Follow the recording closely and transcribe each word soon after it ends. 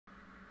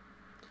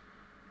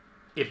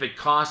if it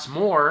costs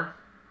more,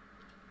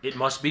 it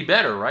must be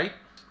better, right?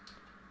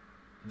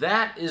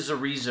 That is the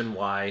reason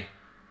why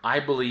I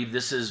believe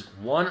this is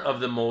one of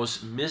the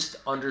most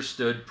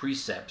misunderstood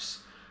precepts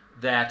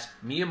that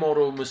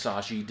Miyamoto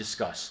Musashi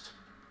discussed.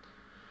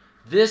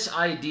 This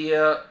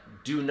idea,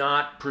 do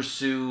not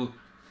pursue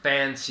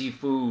fancy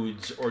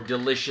foods or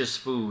delicious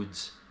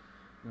foods.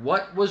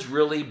 What was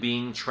really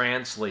being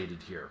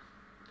translated here?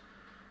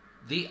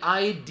 The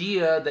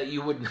idea that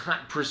you would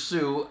not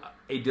pursue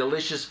a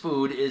delicious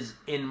food is,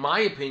 in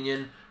my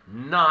opinion,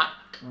 not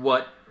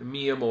what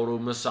Miyamoto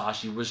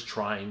Musashi was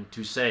trying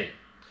to say.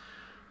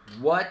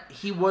 What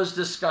he was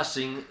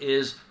discussing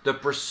is the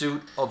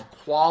pursuit of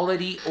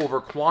quality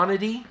over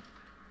quantity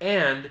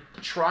and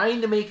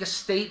trying to make a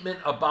statement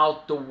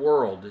about the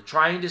world,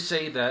 trying to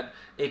say that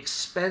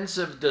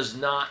expensive does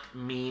not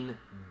mean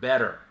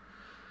better.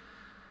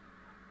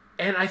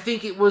 And I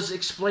think it was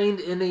explained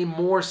in a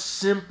more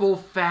simple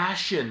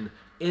fashion,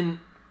 in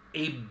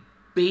a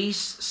base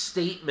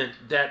statement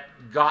that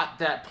got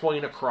that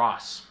point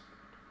across.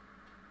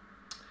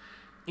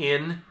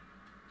 In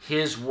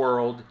his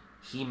world,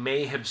 he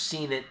may have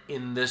seen it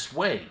in this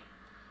way.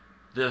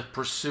 The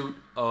pursuit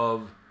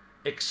of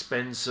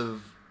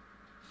expensive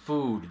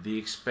food, the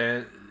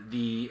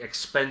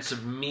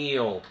expensive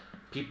meal,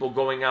 people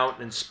going out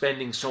and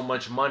spending so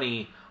much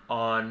money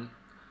on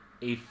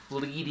a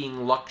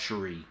fleeting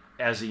luxury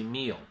as a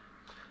meal.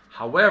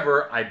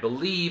 However, I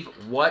believe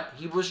what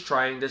he was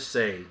trying to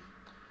say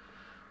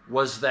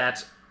was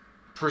that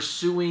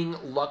pursuing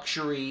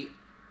luxury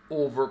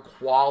over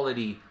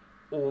quality,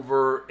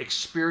 over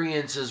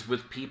experiences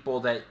with people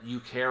that you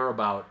care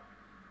about,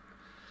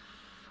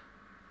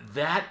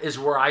 that is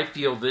where I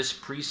feel this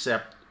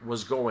precept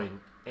was going,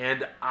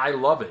 and I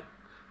love it.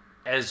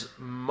 As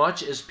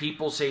much as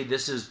people say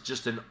this is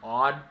just an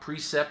odd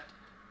precept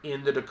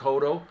in the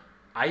Dokkodo,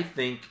 I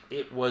think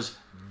it was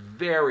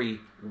very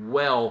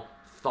well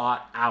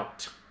thought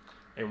out,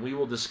 and we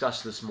will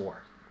discuss this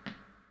more.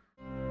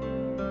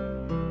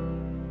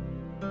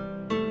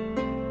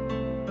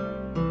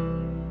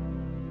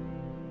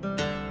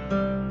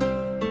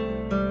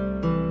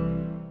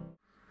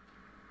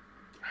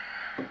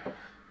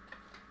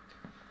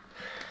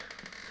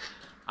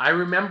 I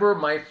remember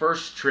my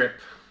first trip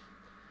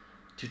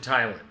to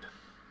Thailand.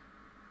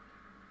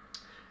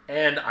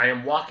 And I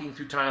am walking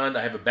through Thailand.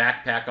 I have a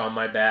backpack on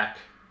my back.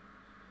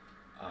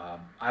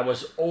 I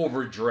was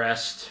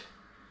overdressed.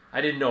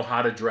 I didn't know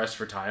how to dress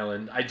for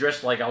Thailand. I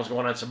dressed like I was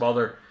going on some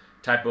other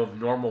type of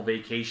normal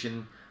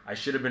vacation. I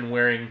should have been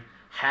wearing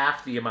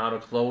half the amount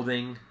of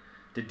clothing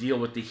to deal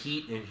with the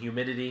heat and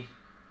humidity.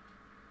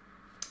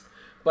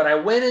 But I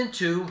went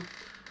into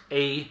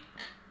a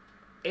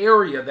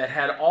area that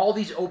had all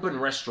these open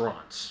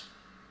restaurants.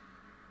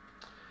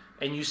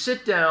 And you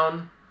sit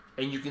down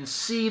and you can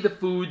see the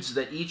foods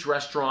that each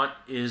restaurant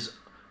is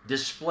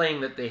displaying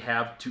that they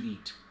have to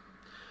eat.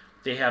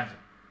 They have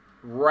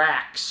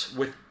racks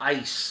with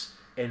ice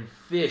and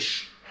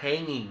fish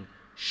hanging,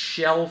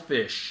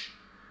 shellfish,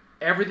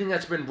 everything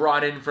that's been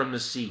brought in from the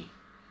sea.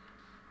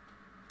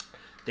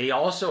 They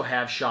also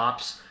have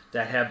shops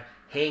that have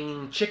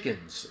hanging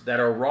chickens that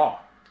are raw.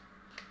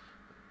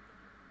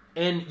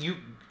 And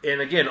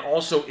again,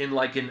 also in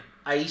like an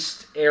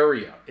iced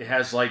area. It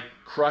has like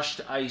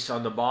crushed ice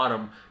on the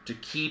bottom to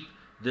keep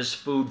this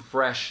food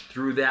fresh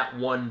through that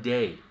one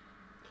day.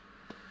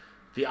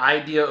 The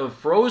idea of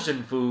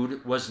frozen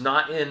food was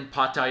not in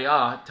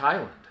Pattaya,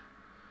 Thailand.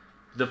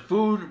 The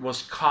food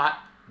was caught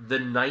the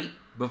night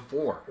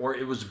before, or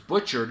it was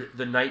butchered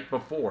the night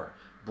before,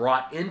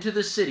 brought into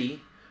the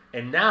city,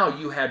 and now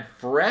you had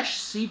fresh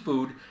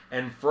seafood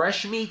and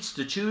fresh meats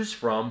to choose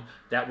from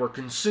that were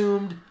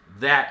consumed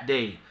that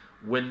day.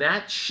 When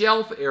that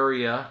shelf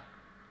area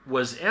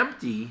was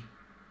empty,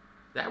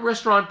 that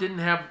restaurant didn't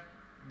have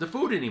the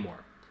food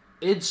anymore.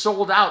 It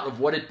sold out of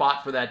what it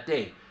bought for that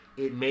day.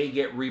 It may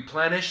get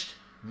replenished,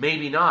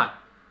 maybe not.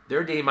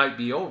 Their day might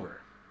be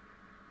over.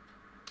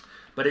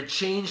 But it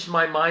changed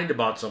my mind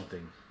about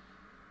something.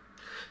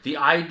 The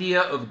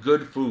idea of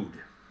good food.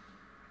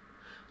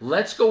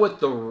 Let's go with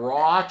the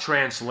raw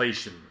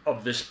translation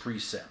of this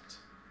precept.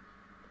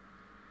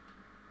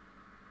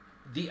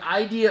 The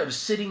idea of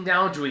sitting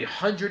down to a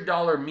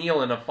 $100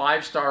 meal in a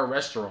 5-star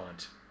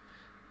restaurant,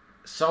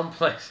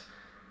 someplace,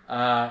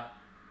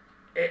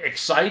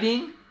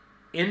 exciting,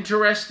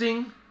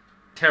 interesting,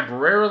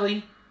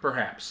 temporarily,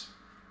 perhaps.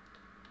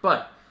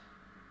 But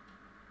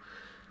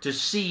to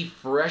see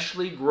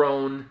freshly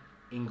grown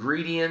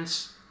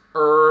ingredients,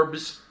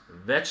 herbs,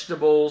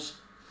 vegetables,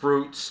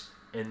 fruits,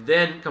 and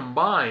then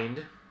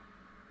combined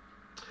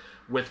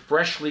with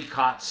freshly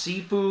caught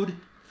seafood,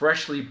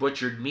 freshly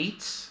butchered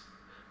meats,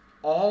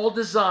 all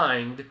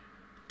designed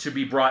to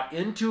be brought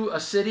into a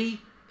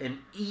city and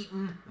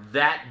eaten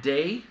that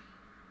day.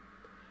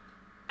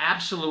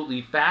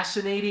 Absolutely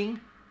fascinating,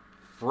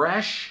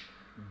 fresh,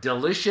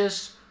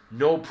 delicious,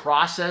 no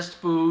processed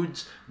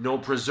foods, no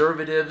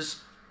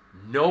preservatives,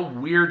 no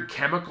weird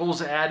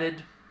chemicals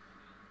added.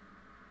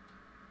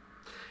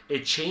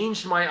 It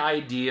changed my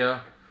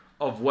idea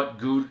of what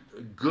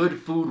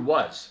good food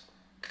was.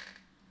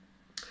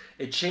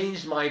 It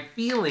changed my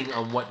feeling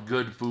on what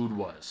good food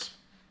was.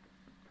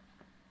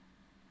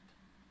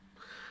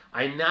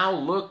 I now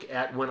look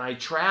at when I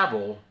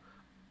travel,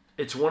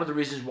 it's one of the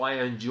reasons why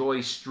I enjoy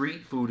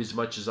street food as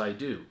much as I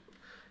do.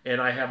 And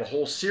I have a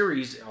whole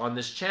series on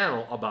this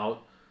channel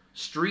about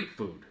street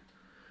food.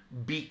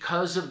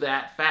 Because of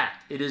that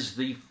fact, it is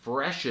the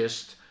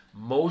freshest,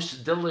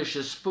 most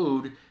delicious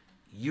food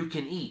you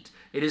can eat.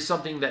 It is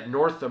something that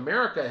North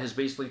America has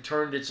basically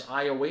turned its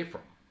eye away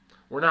from.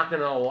 We're not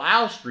going to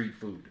allow street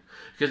food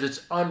because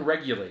it's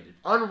unregulated.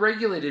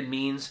 Unregulated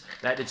means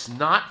that it's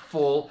not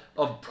full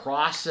of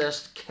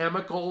processed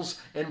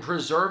chemicals and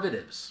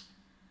preservatives.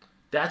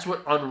 That's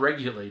what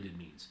unregulated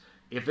means.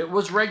 If it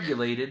was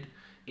regulated,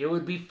 it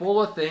would be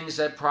full of things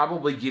that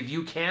probably give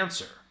you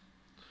cancer.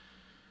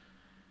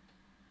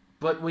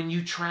 But when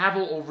you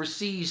travel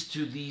overseas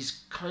to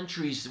these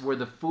countries where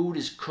the food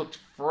is cooked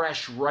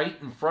fresh right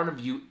in front of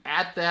you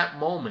at that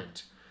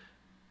moment,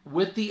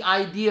 with the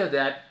idea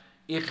that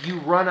if you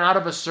run out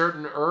of a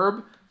certain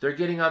herb, they're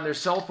getting on their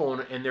cell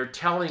phone and they're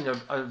telling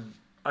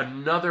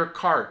another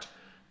cart,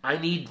 I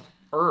need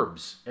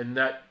herbs. And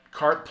that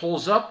cart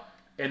pulls up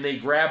and they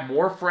grab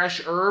more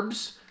fresh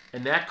herbs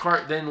and that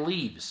cart then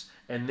leaves.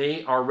 And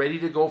they are ready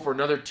to go for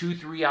another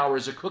 2-3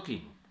 hours of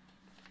cooking.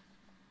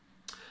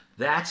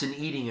 That's an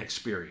eating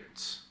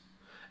experience.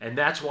 And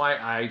that's why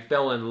I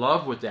fell in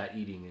love with that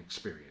eating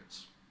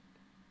experience.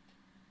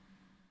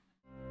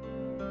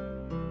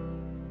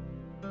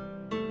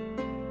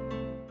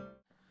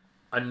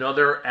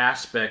 Another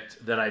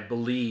aspect that I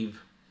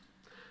believe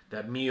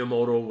that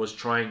Miyamoto was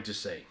trying to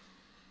say.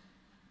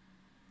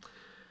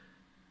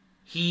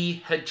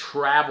 He had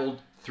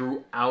traveled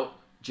throughout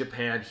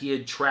Japan. He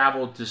had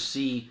traveled to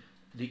see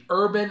the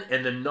urban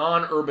and the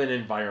non-urban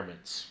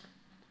environments.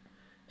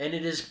 And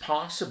it is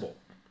possible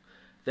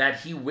that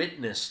he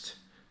witnessed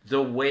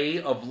the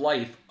way of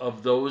life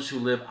of those who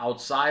live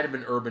outside of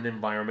an urban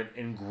environment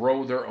and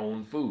grow their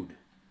own food.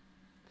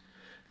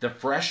 The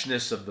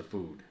freshness of the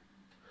food.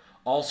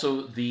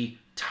 Also, the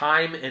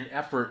time and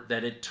effort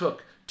that it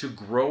took to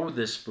grow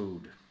this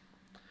food.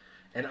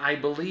 And I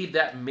believe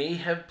that may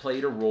have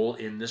played a role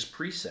in this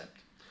precept.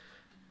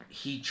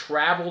 He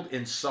traveled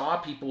and saw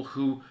people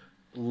who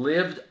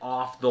lived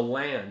off the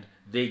land.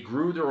 They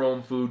grew their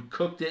own food,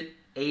 cooked it,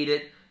 ate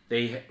it.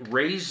 They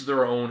raised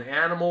their own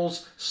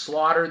animals,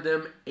 slaughtered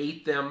them,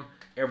 ate them.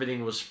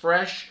 Everything was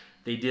fresh.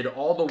 They did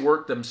all the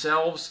work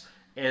themselves.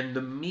 And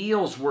the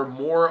meals were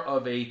more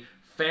of a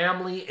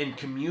family and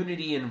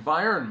community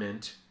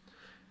environment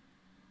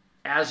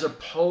as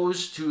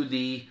opposed to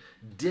the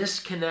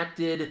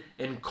disconnected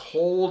and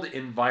cold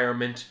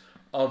environment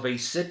of a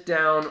sit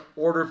down,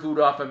 order food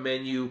off a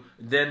menu,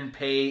 then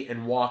pay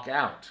and walk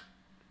out.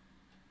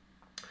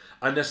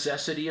 A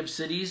necessity of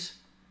cities?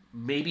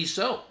 Maybe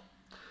so.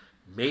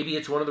 Maybe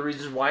it's one of the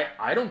reasons why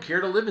I don't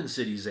care to live in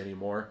cities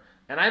anymore,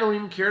 and I don't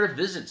even care to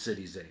visit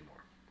cities anymore.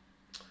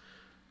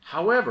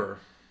 However,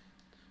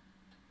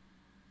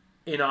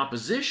 in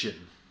opposition,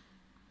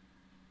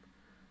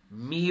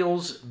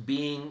 meals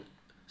being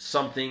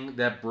something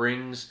that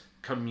brings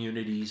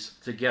communities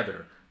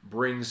together,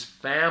 brings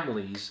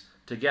families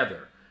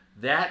together,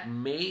 that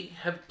may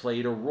have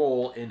played a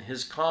role in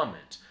his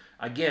comment.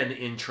 Again,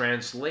 in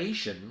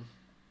translation,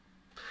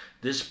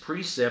 this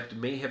precept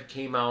may have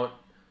came out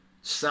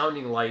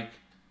sounding like,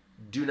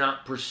 do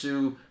not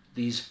pursue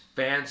these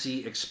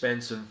fancy,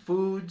 expensive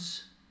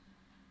foods,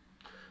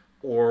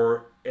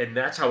 and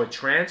that's how it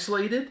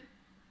translated.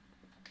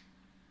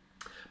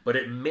 But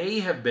it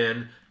may have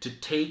been to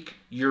take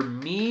your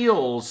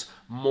meals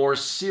more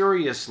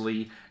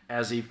seriously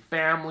as a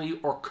family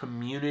or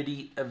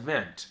community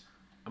event.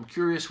 I'm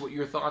curious what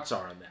your thoughts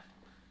are on that.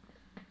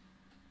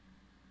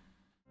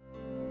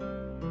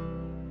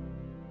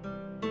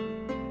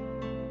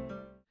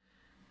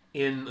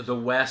 In the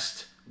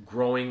West,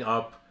 growing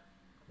up,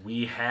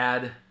 we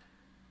had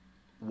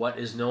what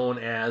is known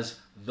as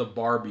the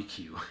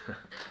barbecue.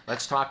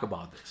 Let's talk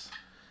about this.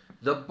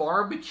 The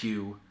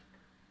barbecue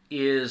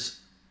is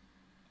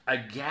a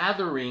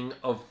gathering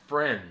of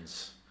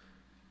friends.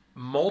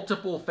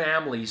 Multiple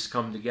families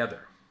come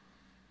together.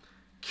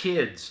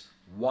 Kids,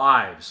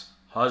 wives,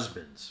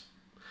 husbands.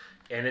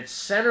 And it's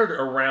centered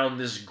around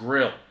this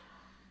grill.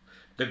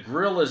 The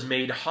grill is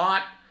made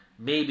hot.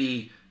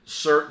 Maybe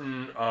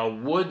certain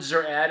woods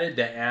are added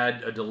that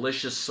add a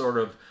delicious sort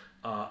of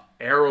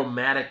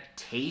aromatic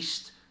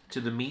taste to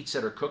the meats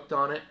that are cooked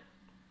on it.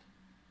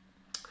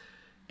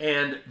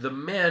 And the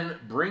men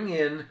bring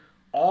in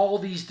all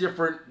these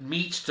different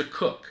meats to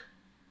cook.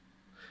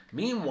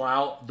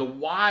 Meanwhile, the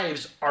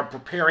wives are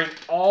preparing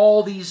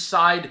all these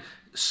side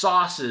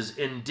sauces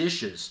and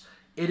dishes.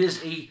 It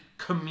is a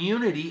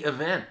community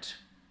event.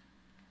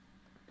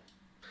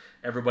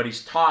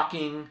 Everybody's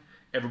talking,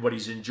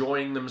 everybody's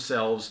enjoying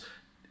themselves.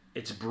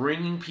 It's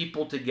bringing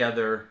people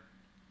together,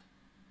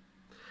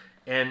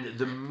 and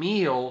the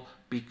meal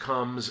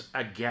becomes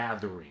a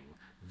gathering.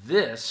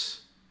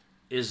 This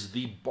is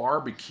the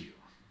barbecue.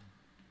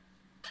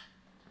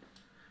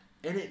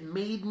 And it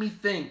made me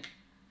think,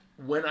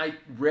 when I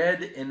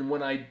read and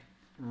when I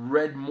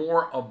read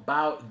more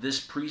about this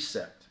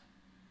precept,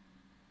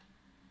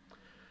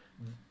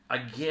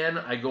 again,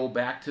 I go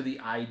back to the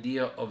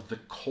idea of the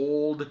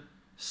cold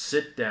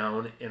sit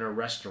down in a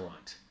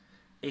restaurant.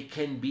 It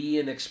can be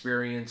an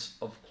experience,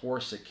 of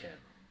course it can.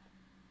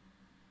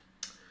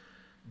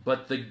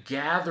 But the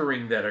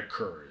gathering that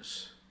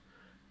occurs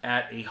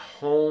at a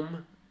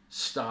home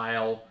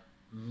style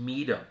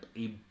meetup,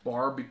 a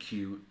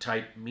barbecue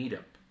type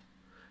meetup,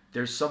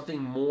 there's something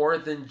more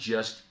than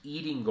just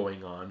eating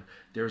going on.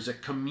 There's a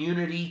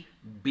community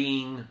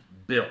being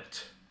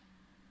built.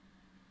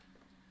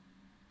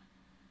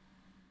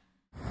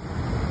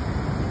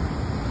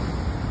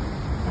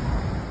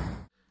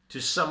 To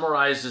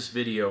summarize this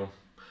video,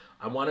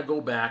 I want to go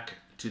back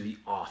to the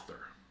author.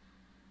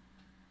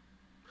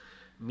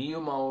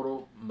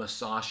 Miyamoto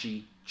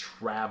Musashi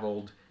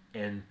traveled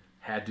and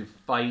had to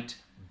fight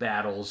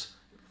battles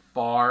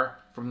far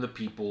from the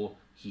people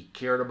he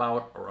cared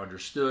about or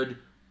understood,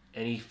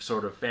 any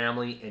sort of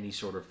family, any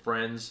sort of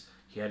friends.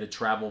 He had to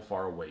travel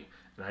far away.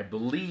 And I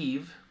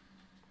believe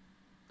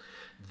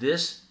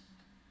this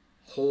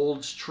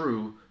holds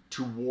true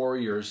to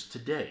warriors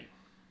today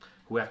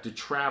who have to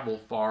travel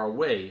far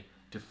away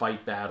to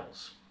fight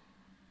battles.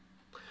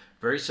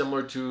 Very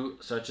similar to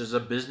such as a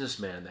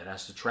businessman that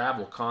has to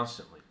travel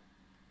constantly.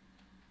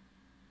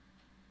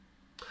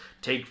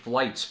 Take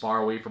flights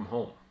far away from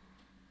home.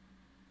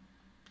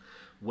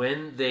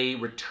 When they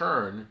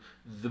return,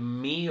 the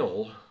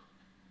meal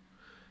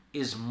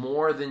is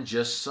more than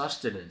just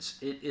sustenance.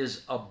 It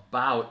is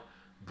about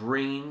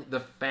bringing the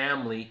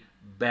family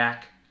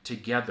back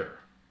together.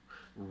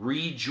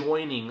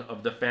 Rejoining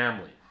of the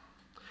family.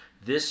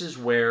 This is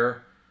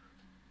where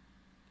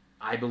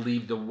I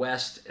believe the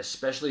West,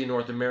 especially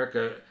North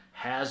America,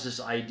 has this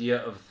idea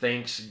of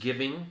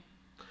Thanksgiving,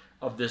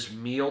 of this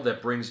meal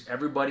that brings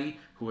everybody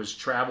who has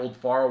traveled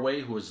far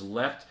away, who has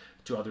left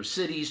to other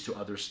cities, to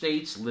other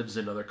states, lives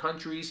in other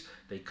countries.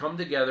 They come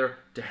together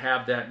to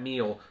have that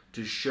meal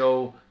to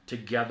show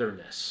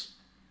togetherness.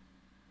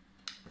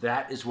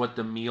 That is what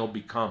the meal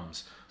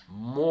becomes.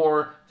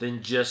 More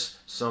than just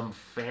some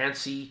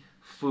fancy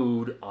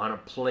food on a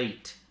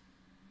plate.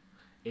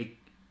 It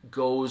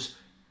goes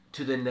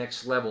to the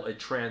next level. It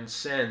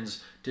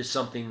transcends to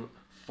something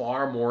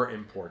far more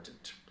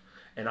important.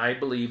 And I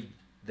believe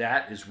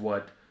that is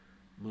what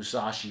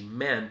Musashi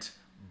meant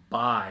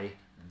by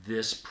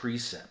this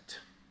precept.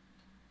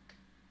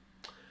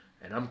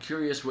 And I'm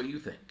curious what you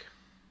think.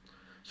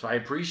 So I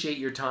appreciate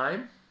your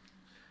time,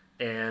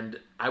 and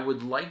I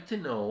would like to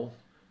know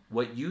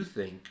what you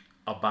think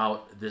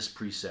about this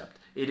precept.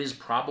 It is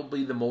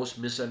probably the most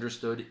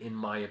misunderstood in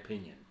my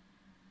opinion.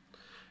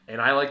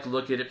 And I like to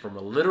look at it from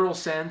a literal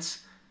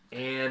sense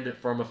and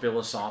from a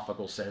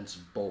philosophical sense,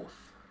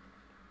 both.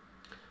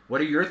 What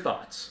are your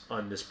thoughts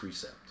on this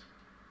precept?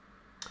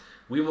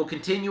 We will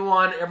continue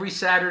on every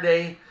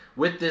Saturday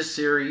with this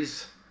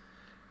series,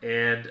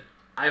 and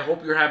I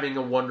hope you're having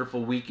a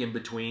wonderful week in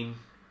between.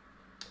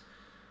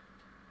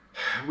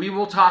 We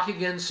will talk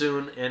again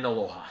soon, and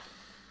aloha.